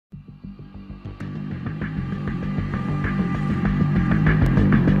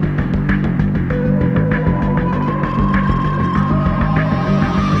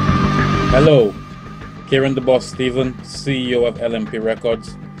Hello, Kieran the Boss Stephen, CEO of LMP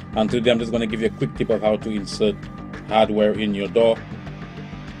Records, and today I'm just going to give you a quick tip of how to insert hardware in your DAW.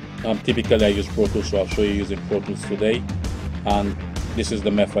 Typically I use Pro Tools, so I'll show you using Pro Tools today, and this is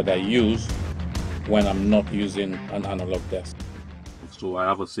the method I use when I'm not using an analog desk. So I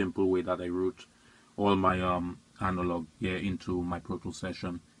have a simple way that I route all my analog gear into my Pro Tools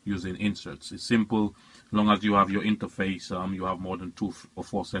session using inserts. It's simple. As long as you have your interface, you have more than 2 or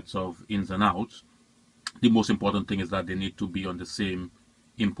 4 sets of ins and outs. The most important thing is that they need to be on the same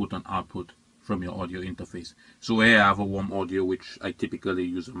input and output from your audio interface. So here I have a warm audio which I typically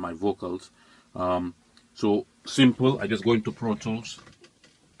use on my vocals. So simple, I just go into Pro Tools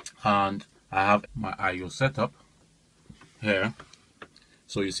and I have my I/O setup here.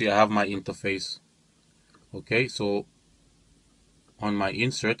 So you see I have my interface. Okay, so on my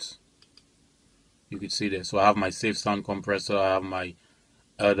inserts you can see there. So I have my safe sound compressor, I have my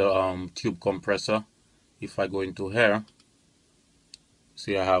other tube compressor. If I go into here,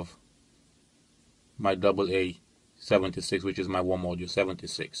 see I have my AA76, which is my warm audio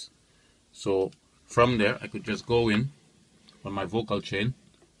 76. So from there I could just go in on my vocal chain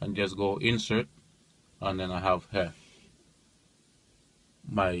and just go insert, and then I have here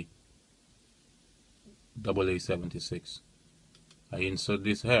my AA76. I insert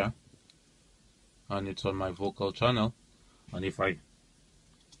this here and it's on my vocal channel, and if I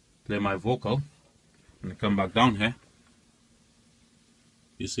play my vocal and I come back down here,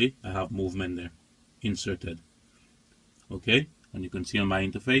 you see I have movement there inserted. Okay, and you can see on my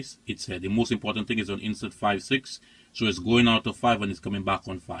interface it's here. The most important thing is on insert 5 6, so it's going out of 5 and it's coming back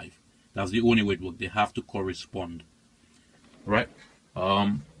on 5. That's the only way it works. They have to correspond, right?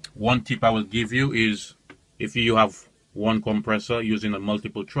 One tip I will give you is, if you have one compressor using a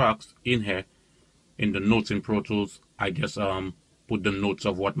multiple tracks in here, in the notes in Pro Tools, I just put the notes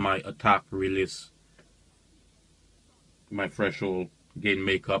of what my attack, release, my threshold, gain,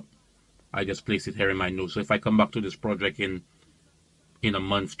 makeup, I just place it here in my notes. So if I come back to this project in a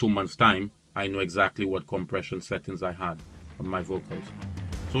month, 2 months time, I know exactly what compression settings I had on my vocals.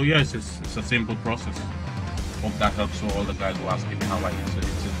 So yes, it's a simple process. Hope that helps all the guys who are asking me how I insert it.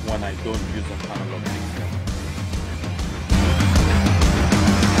 It's one I don't use on analog mixer.